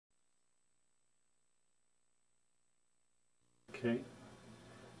Okay.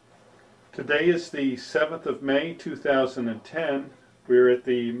 Today is the 7th of May, 2010. We're at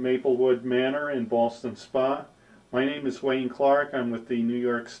the Maplewood Manor in Ballston Spa. My name is Wayne Clark. I'm with the New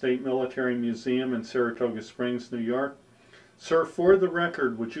York State Military Museum in Saratoga Springs, New York. Sir, for the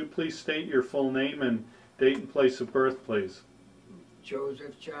record, would you please state your full name and date and place of birth, please?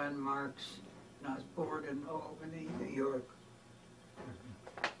 Joseph John Marx, and I was born in Albany, New York.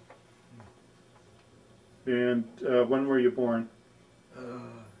 And when were you born?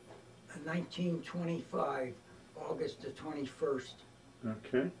 1925, August the 21st.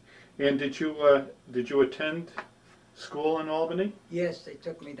 Okay. And did you attend school in Albany? Yes, they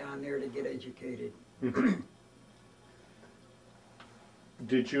took me down there to get educated.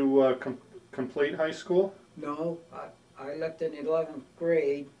 Did you complete high school? No, I left in 11th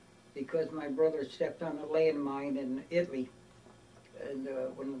grade because my brother stepped on a landmine in Italy. And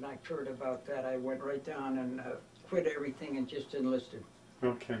when I heard about that, I went right down and quit everything and just enlisted.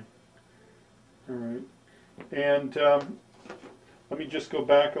 Okay. All right. And let me just go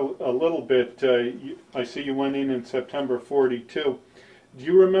back a little bit. I see you went in September '42. Do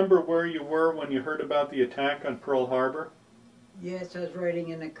you remember where you were when you heard about the attack on Pearl Harbor? Yes, I was riding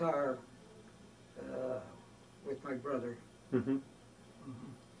in the car with my brother. Mm-hmm.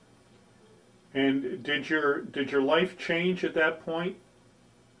 And did your life change at that point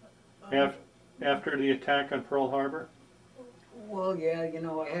after the attack on Pearl Harbor? Well, yeah, you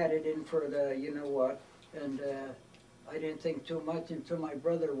know, I had it in for the you-know-what, and I didn't think too much until my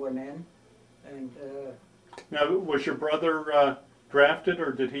brother went in. And now, was your brother drafted,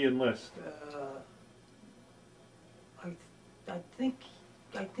 or did he enlist? I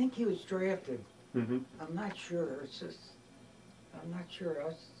think he was drafted. Mm-hmm. I'm not sure. It's just, I'm not sure.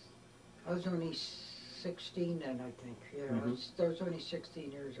 I was only 16 then, I think. Yeah, Mm-hmm. I was only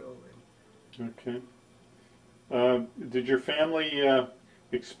 16 years old then. Okay. Did your family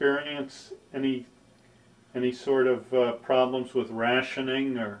experience any sort of problems with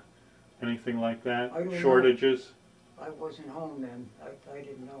rationing or anything like that? I don't Shortages? know. I wasn't home then. I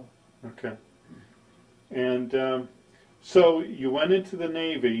didn't know. Okay. And so you went into the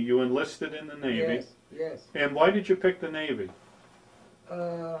Navy. You enlisted in the Navy. Yes, yes. And why did you pick the Navy?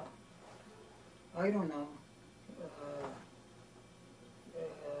 I don't know.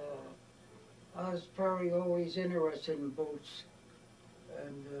 I was probably always interested in boats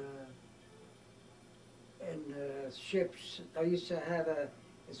and ships. I used to have a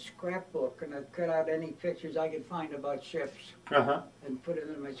scrapbook, and I'd cut out any pictures I could find about ships and put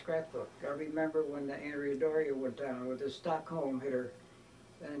them in my scrapbook. I remember when the Andrea Doria went down with the Stockholm hit her,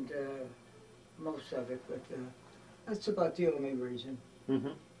 and most of it, but that's about the only reason. Mm-hmm.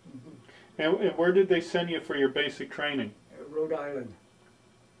 Mm-hmm. And where did they send you for your basic training? Rhode Island.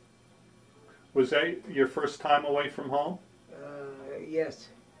 Was that your first time away from home? Yes.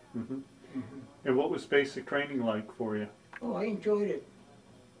 Mm-hmm. Mm-hmm. And what was basic training like for you? Oh, I enjoyed it.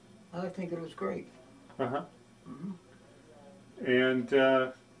 I think it was great. Uh-huh. Mm-hmm. And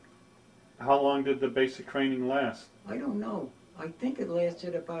how long did the basic training last? I don't know. I think it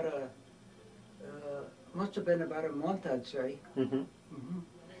lasted about must have been about a month, I'd say. Mm-hmm. Mm-hmm.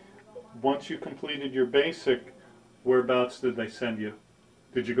 Once you completed your basic, whereabouts did they send you?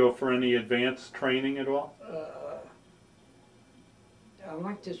 Did you go for any advanced training at all? I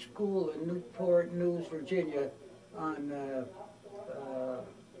went to school in Newport News, Virginia, on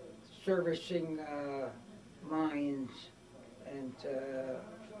servicing mines and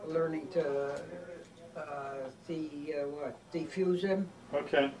learning to defuse them.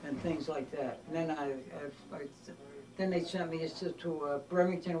 Okay. And things like that. And then then they sent me to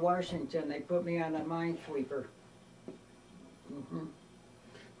Bremerton, Washington. They put me on a minesweeper. Mm-hmm.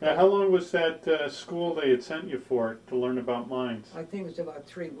 Now, how long was that school they had sent you for to learn about mines? I think it was about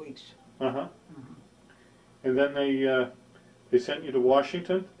 3 weeks. Uh-huh. Mm-hmm. And then they sent you to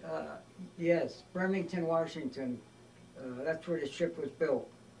Washington? Yes, Bremerton, Washington. That's where the ship was built.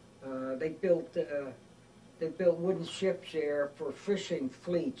 They built wooden ships there for fishing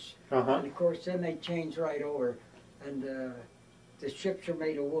fleets. Uh-huh. And of course, then they changed right over, and the ships are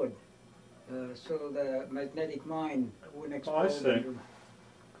made of wood, so the magnetic mine wouldn't explode. Oh, I see.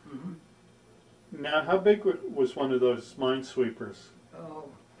 Mm-hmm. Now, how big was one of those minesweepers? Oh,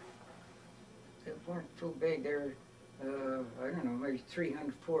 they weren't too big. They're, I don't know, maybe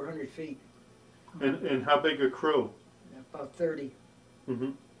 300, 400 feet. And how big a crew? About 30. Mm-hmm.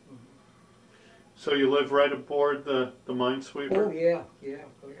 Mm-hmm. So you lived right aboard the minesweeper? Oh, yeah, yeah.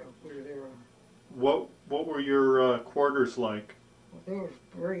 We were there. What were your quarters like? Well, they were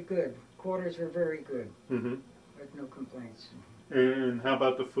very good. Quarters were very good. Mm-hmm. I had no complaints. And how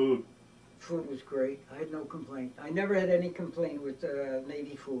about the food? Food was great. I had no complaint. I never had any complaint with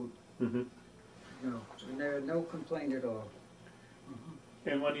Navy food. Mm-hmm. No, no complaint at all. Mm-hmm.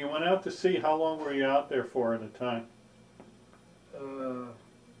 And when you went out to sea, how long were you out there for at a time?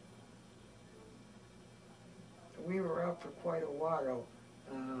 We were out for quite a while.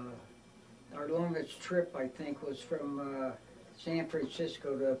 Our longest trip, I think, was from San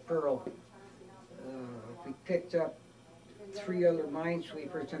Francisco to Pearl. We picked up 3 other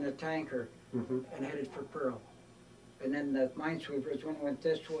minesweepers and a tanker, mm-hmm. and headed for Pearl. And then the minesweepers, one went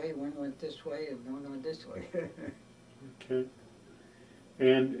this way, one went this way, and one went this way. Okay.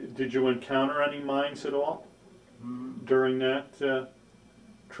 And did you encounter any mines at all during that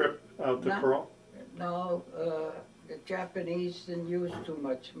trip out to Pearl? No, the Japanese didn't use too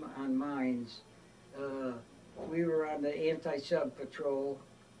much on mines. We were on the anti-sub patrol,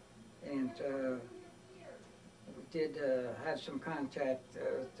 and we did have some contact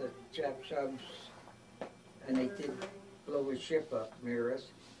with the Jap subs, and they did blow a ship up near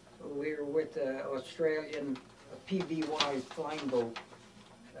us. We were with an Australian PBY flying boat,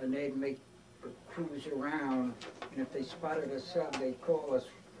 and they'd make a cruise around, and if they spotted a sub, they'd call us,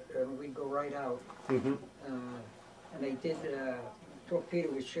 and we'd go right out. Mm-hmm. And they did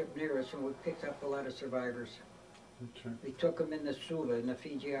torpedo a ship near us, and we picked up a lot of survivors. Okay. We took them in the Sula, in the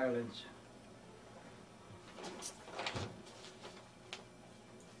Fiji Islands.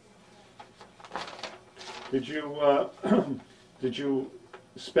 Did you did you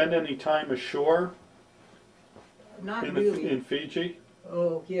spend any time ashore? Not really. In Fiji?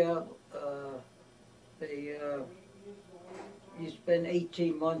 Oh yeah, you spend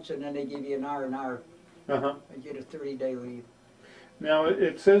 18 months and then they give you an R&R. Uh-huh. And get a 30-day leave. Now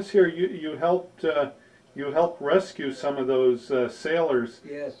it says here you helped rescue some of those sailors.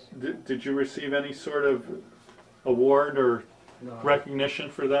 Yes. Did you receive any sort of award or recognition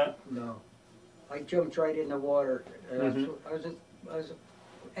for that? No. I jumped right in the water. Mm-hmm. I was an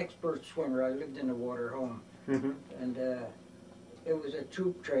expert swimmer. I lived in the water home. Mm-hmm. And it was a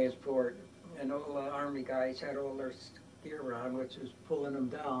troop transport, and all the Army guys had all their gear on, which was pulling them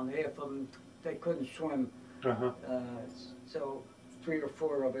down. Half of them, they couldn't swim. Uh-huh. So 3 or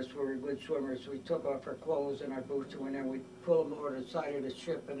 4 of us were good swimmers. We took off our clothes and our boots, and then we'd pull them over the side of the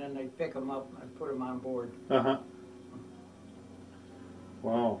ship, and then they'd pick them up and put them on board. Uh-huh.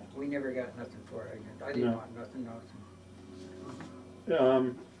 Wow. We never got nothing for it. I didn't want nothing else.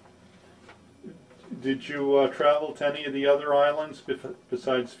 Did you travel to any of the other islands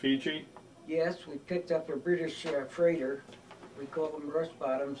besides Fiji? Yes, we picked up a British freighter. We call them rust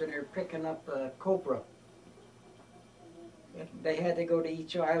bottoms, and they're picking up copra. They had to go to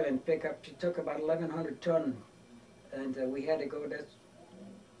each island, pick up, she took about 1,100 ton, and we had to go,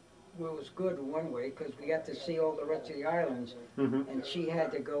 well, it was good one way, because we got to see all the rest of the islands, mm-hmm. and she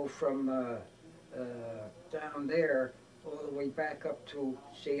had to go from down there all the way back up to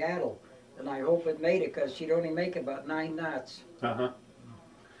Seattle, and I hope it made it, because she'd only make about 9 knots. Uh-huh.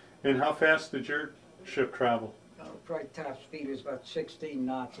 And how fast did your ship travel? Probably top speed was about 16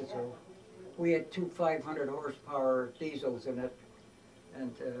 knots or so. We had 2 500 horsepower diesels in it,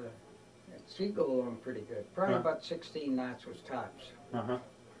 and she'd go along pretty good. Probably about 16 knots was tops. Uh-huh.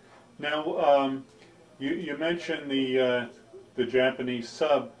 Now, you mentioned the Japanese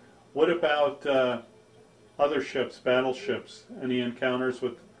sub. What about other ships, battleships? Any encounters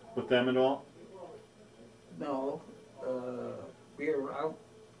with them at all? No. We were out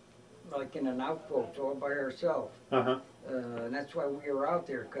like in an outpost all by ourselves. Uh-huh. And that's why we were out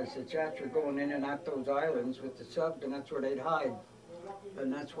there, because the Jats were going in and out those islands with the subs, and that's where they'd hide.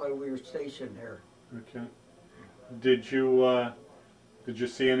 And that's why we were stationed there. Okay. Did you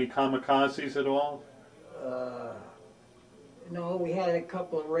see any kamikazes at all? No, we had a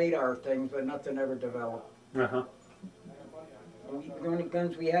couple of radar things, but nothing ever developed. Uh-huh. The only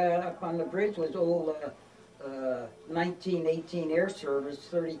guns we had up on the bridge was old 1918 Air Service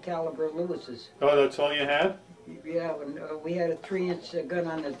 30 caliber Lewis's. Oh, that's all you had? Yeah, when we had a 3-inch gun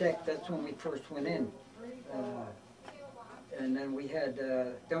on the deck. That's when we first went in. And then we had,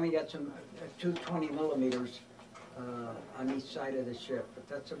 then we got some 220 millimeters on each side of the ship. But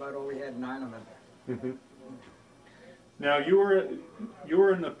that's about all we had in armament. Mm-hmm. Now you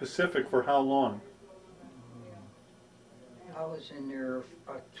were in the Pacific for how long? I was in there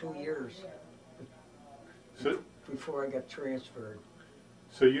about 2 years before I got transferred.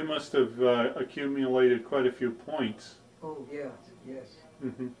 So you must have accumulated quite a few points. Oh yeah, yes.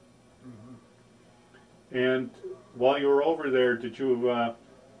 Mm-hmm. Mm-hmm. And while you were over there, did you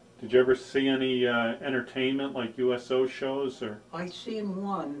ever see any entertainment like USO shows or? I seen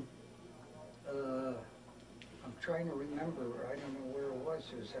one. I'm trying to remember. I don't know where it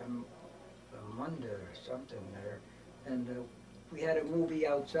was. It was Monday or something there, and we had a movie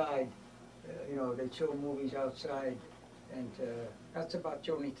outside. You know, they show movies outside, and that's about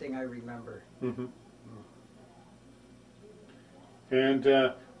the only thing I remember. Mm-hmm.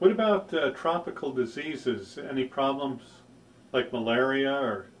 And what about tropical diseases? Any problems like malaria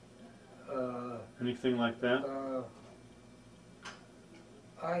or anything like that?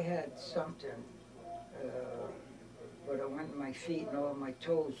 I had something, but it went in my feet and all my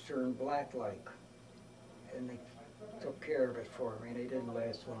toes turned black-like, and they took care of it for me. They didn't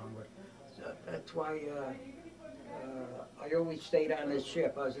last long, but that's why I always stayed on this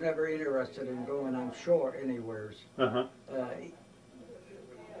ship. I was never interested in going on shore anywheres.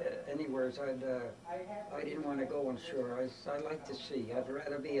 Anywheres, I didn't want to go on shore. I like the sea. I'd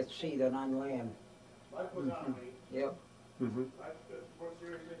rather be at sea than on land. Mm-hmm. Yep. Mm-hmm.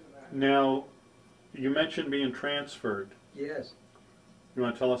 Now, you mentioned being transferred. Yes. You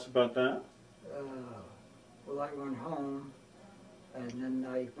want to tell us about that? Well, I went home, and then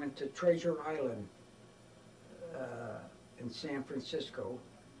I went to Treasure Island in San Francisco.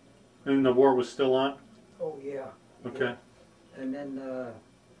 And the war was still on? Oh, yeah. Okay. Yeah. And then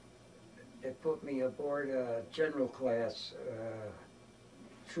they put me aboard a general class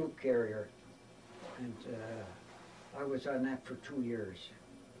troop carrier, and I was on that for 2 years.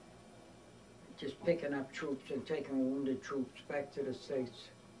 Just picking up troops and taking wounded troops back to the States.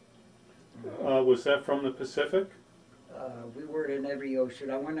 Was that from the Pacific? We were in every ocean.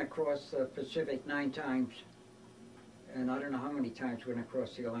 I went across the Pacific 9 times, and I don't know how many times we went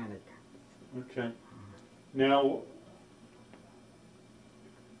across the Atlantic. Okay. Now,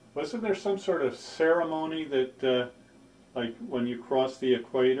 wasn't there some sort of ceremony that, like when you cross the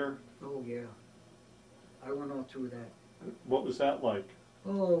equator? Oh, yeah. I went all through that. What was that like?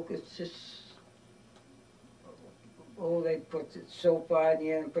 Oh, it's just... Oh, they put soap on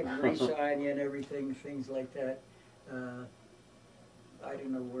you and put grease on you and everything, things like that. I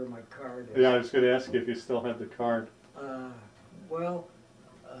don't know where my card is. Yeah, I was going to ask you if you still had the card. Well,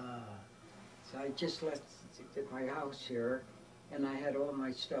 so I just left at my house here, and I had all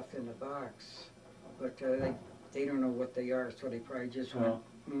my stuff in the box. But they don't know what they are, so they probably just went,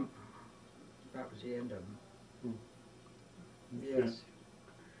 that was the end of them. Okay. Yes.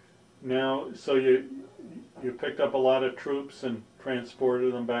 Now, so you picked up a lot of troops and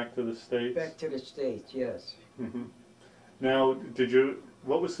transported them back to the States? Back to the States, yes. Mm-hmm. Now,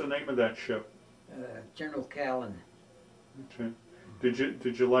 what was the name of that ship? General Callan. Okay.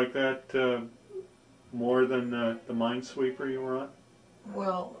 Did you like that more than the minesweeper you were on?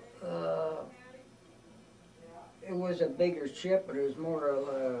 Well, it was a bigger ship, but it was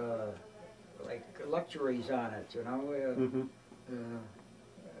more like luxuries on it, you know.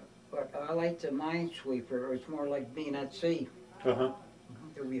 But I liked the minesweeper. It was more like being at sea. That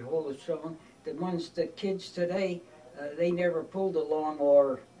we hold a stone. The kids today, they never pulled a long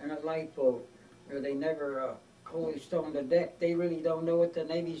oar in a lifeboat, or they never hold a stone to deck. They really don't know what the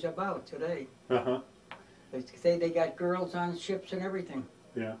Navy's about today. They say they got girls on ships and everything.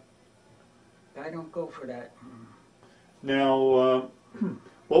 Yeah. I don't go for that. Now,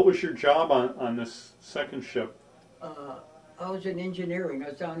 what was your job on this second ship? I was in engineering. I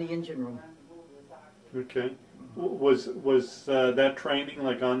was down in the engine room. Okay. Was that training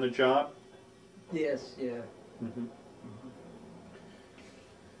like on the job? Yes, yeah.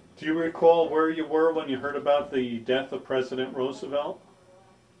 Do you recall where you were when you heard about the death of President Roosevelt?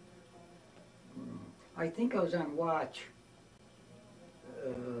 I think I was on watch.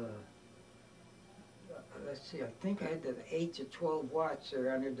 Let's see, I think I had the 8 to 12 watts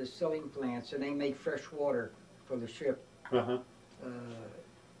there under the distilling plants, and they make fresh water for the ship. I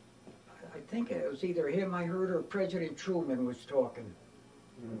think it was either him I heard or President Truman was talking.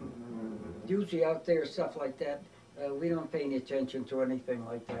 Usually out there, stuff like that, we don't pay any attention to anything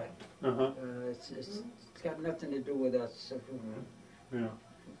like that. It's got nothing to do with us. Yeah.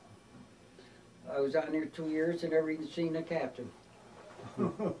 I was on there 2 years and never even seen the captain.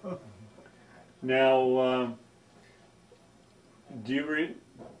 Now, do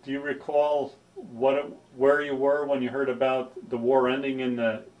you recall where you were when you heard about the war ending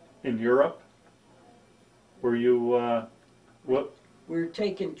in Europe? Were you what? We were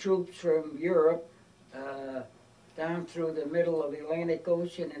taking troops from Europe down through the middle of the Atlantic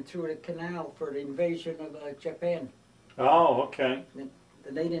Ocean and through the canal for the invasion of Japan. Oh, okay. And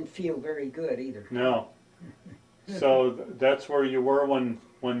they didn't feel very good either. No. So that's where you were when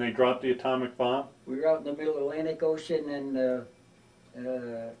they dropped the atomic bomb? We were out in the middle of the Atlantic Ocean, and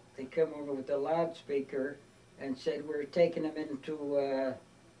they come over with a loudspeaker and said we're taking them into, I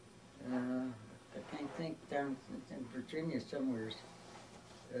can't think, down in Virginia somewhere.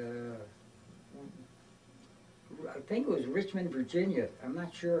 think it was Richmond, Virginia. I'm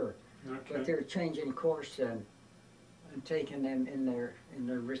not sure. Okay. But they're changing course then and taking them in their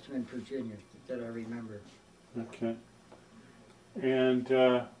Richmond, Virginia, that I remember. Okay. And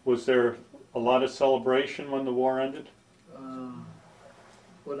was there a lot of celebration when the war ended?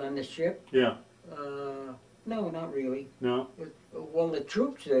 Well, on the ship? Yeah. No, not really. No? Well, the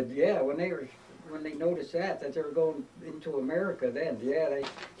troops did, yeah, when they noticed that they were going into America then, yeah, they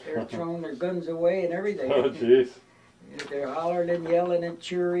were throwing their guns away and everything. Oh, jeez. They're hollering and yelling and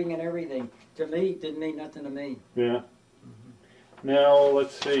cheering and everything. To me, it didn't mean nothing to me. Yeah. Now,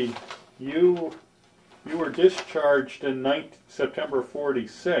 let's see. You were discharged in September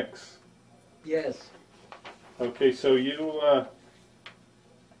 46. Yes. Okay, so you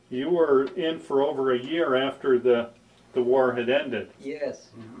were in for over a year after the war had ended. Yes.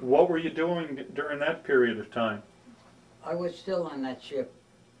 What were you doing during that period of time? I was still on that ship,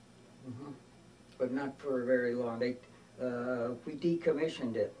 but not for very long. We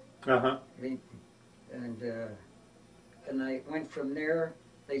decommissioned it. Uh-huh. And I went from there.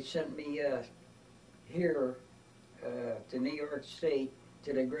 They sent me here to New York State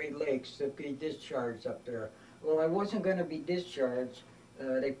to the Great Lakes to be discharged up there. Well, I wasn't going to be discharged.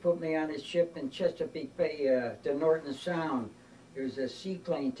 They put me on a ship in Chesapeake Bay, to Norton Sound. There was a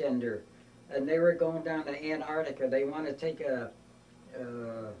seaplane tender, and they were going down to Antarctica. They want to take a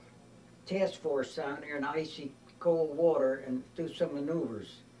task force down there in icy cold water and do some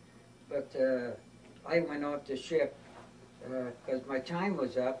maneuvers. But I went off the ship because my time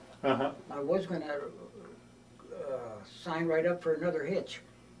was up. Uh-huh. I was going to sign right up for another hitch,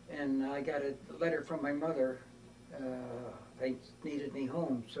 and I got a letter from my mother. They needed me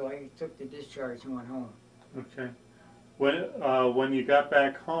home, so I took the discharge and went home. Okay. When you got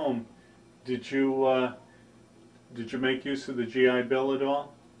back home, did you make use of the GI Bill at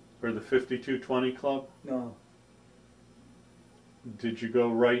all, or the 5220 Club? No. Did you go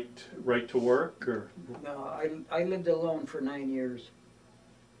right to work, or? No, I lived alone for 9 years.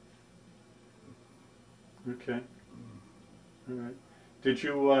 Okay. All right. Did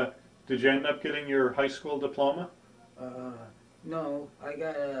you end up getting your high school diploma? No, I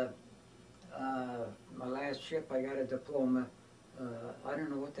got my last ship, I got a diploma. I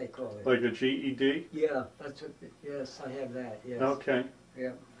don't know what they call it. Like a GED? Yeah, that's what, yes, I have that, yes. Okay.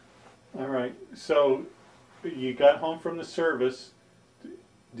 Yeah. All right. So you got home from the service.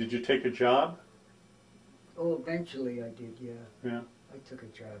 Did you take a job? Oh, eventually I did, yeah. Yeah. I took a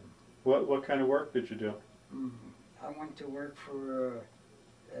job. What kind of work did you do? I went to work for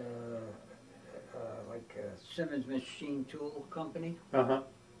like a Simmons machine tool company Uh-huh.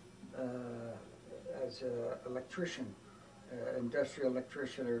 as an electrician, industrial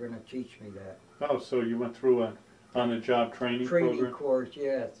electrician. They're going to teach me that. Oh, so you went through a on-the-job training program? Course,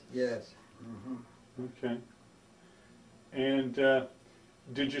 yes, yes. Okay. And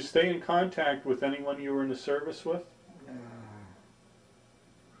did you stay in contact with anyone you were in the service with?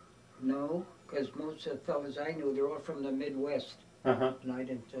 No, because most of the fellas I knew, they're all from the Midwest. Uh-huh. And I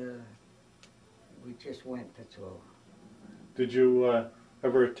didn't, we just went, that's all. Did you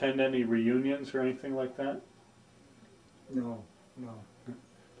ever attend any reunions or anything like that? No, no.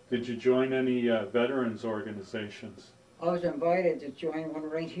 Did you join any veterans organizations? I was invited to join one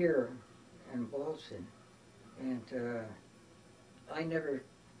right here in Ballston, and I never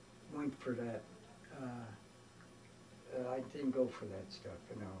went for that. I didn't go for that stuff,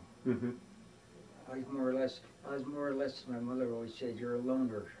 you know. Mm-hmm. I was more or less, my mother always said, you're a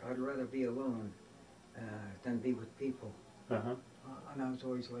loner. I'd rather be alone than be with people. Uh-huh. And I was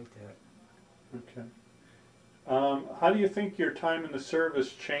always like that. Okay. How do you think your time in the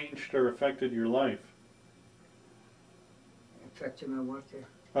service changed or affected your life? Affected my what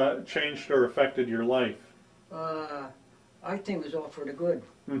there? Changed or affected your life? I think it was all for the good.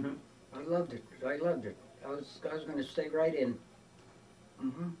 Mm-hmm. I loved it. I loved it. I was going to stay right in.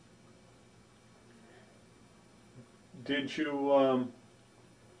 Mm-hmm. Did you,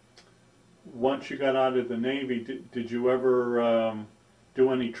 once you got out of the Navy, did you ever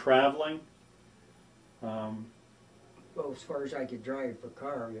do any traveling? Well, as far as I could drive a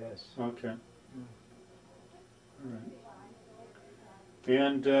car, yes. Okay. All right.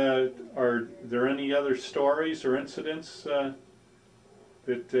 And are there any other stories or incidents that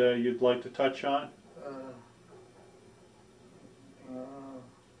you'd like to touch on?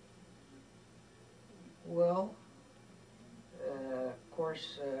 Well, of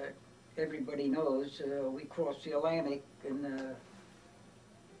course, everybody knows we crossed the Atlantic and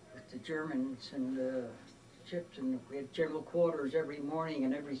with the Germans and ships, and we had general quarters every morning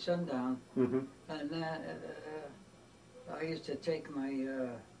and every sundown. Mm-hmm. And I used to take my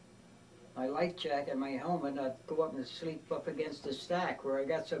my life jacket and my helmet, I'd go up and sleep up against the stack where I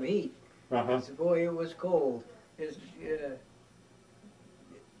got some heat. Boy, it was cold. If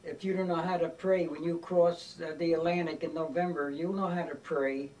you don't know how to pray, when you cross the Atlantic in November, you'll know how to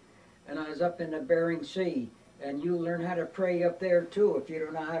pray. And I was up in the Bering Sea, and you learn how to pray up there too if you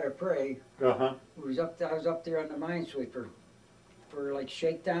don't know how to pray. I was up there on the minesweeper for like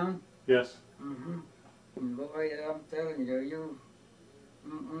shakedown. Yes. And boy, I'm telling you,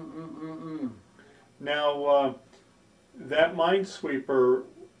 Now, that minesweeper,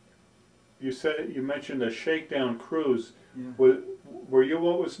 you mentioned a shakedown cruise. Yeah. Were you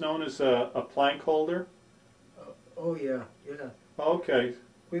what was known as a plank holder? Oh yeah. Okay.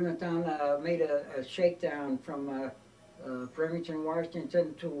 We went down, made a shakedown from Bremerton,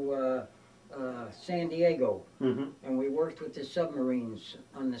 Washington to San Diego, and we worked with the submarines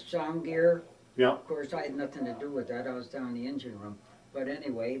on the sound gear. Yeah. Of course, I had nothing to do with that. I was down in the engine room. But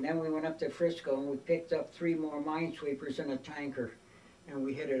anyway, then we went up to Frisco and we picked up 3 more minesweepers and a tanker, and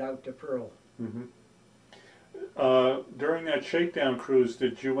we headed out to Pearl. During that shakedown cruise,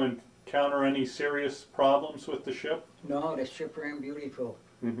 did you encounter any serious problems with the ship? No, the ship ran beautiful.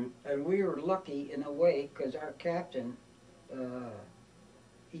 And we were lucky in a way because our captain,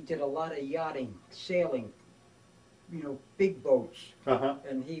 he did a lot of yachting, sailing, you know, big boats.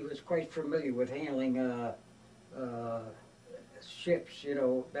 And he was quite familiar with handling ships, you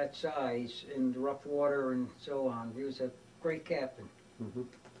know, that size in rough water and so on. He was a great captain.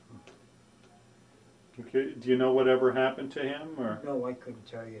 Okay. Do you know whatever happened to him, or? No, I couldn't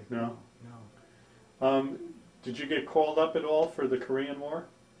tell you. No? No. Did you get called up at all for the Korean War?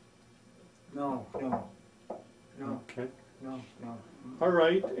 No. Okay. No. All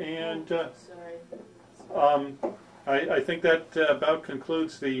right, and I think that about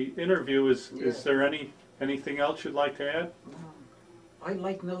concludes the interview. Is there anything else you'd like to add? No. I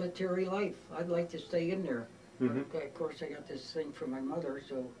like military life. I'd like to stay in there. But of course, I got this thing from my mother,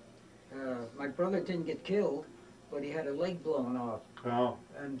 so my brother didn't get killed, but he had a leg blown off. Oh.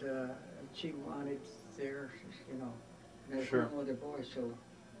 And she wanted there, you know, and sure. One other boy, so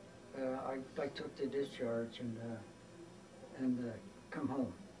I took the discharge and come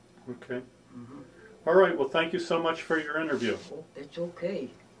home. Okay. All right. Well, thank you so much for your interview. Oh, it's okay.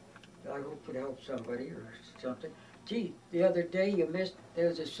 I hope it helps somebody or something. Gee, the other day you missed.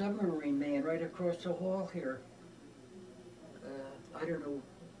 There's a submarine man right across the hall here. I don't know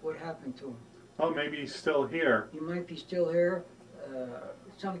what happened to him. Oh, maybe he's still here. He might be still here.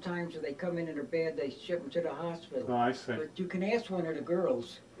 Sometimes if they come in and they're bad, they ship them to the hospital. Oh, I see. But you can ask one of the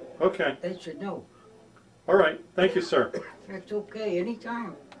girls. Okay. They should know. All right. Thank you, sir. That's okay.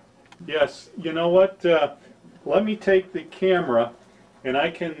 Anytime. Yes. You know what? Let me take the camera, and I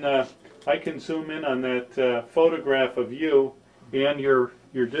can zoom in on that photograph of you and your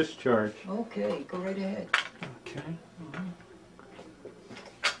discharge. Okay. Go right ahead. Okay.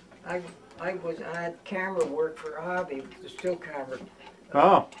 I had camera work for a hobby, the still camera.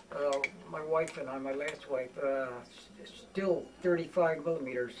 My wife and I, my last wife, still 35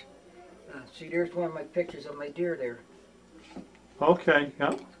 millimeters. See, there's one of my pictures of my deer there. Okay,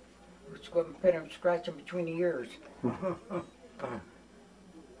 yeah. Let's go and pet him, scratch him between the ears.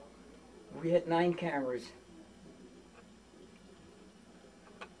 We had 9 cameras.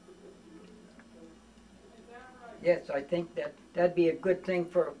 Yes, I think that'd be a good thing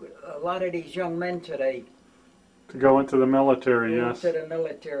for a lot of these young men today. To go into the military, yes. Into the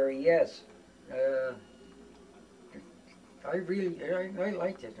military, yes. I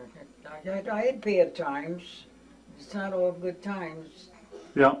liked it. I had bad times. It's not all good times.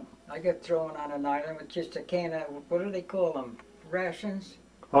 Yeah. I got thrown on an island with just a can of, what do they call them? Rations?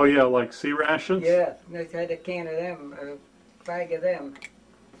 Oh yeah, like sea rations? Yeah, I had a can of them, a bag of them.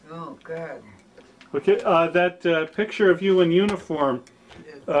 Oh, God. Okay, that picture of you in uniform,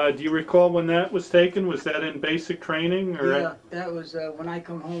 do you recall when that was taken? Was that in basic training? Or yeah, that was when I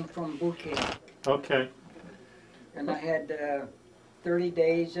come home from boot camp. Okay. And I had 30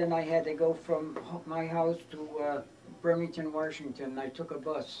 days, and I had to go from my house to Bremerton, Washington. I took a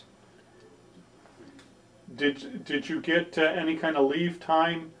bus. Did you get any kind of leave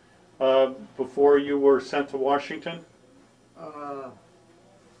time before you were sent to Washington?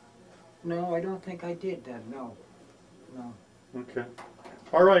 No, I don't think I did that, no. Okay.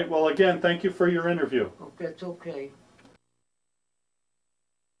 All right, well again, thank you for your interview. Oh, that's okay.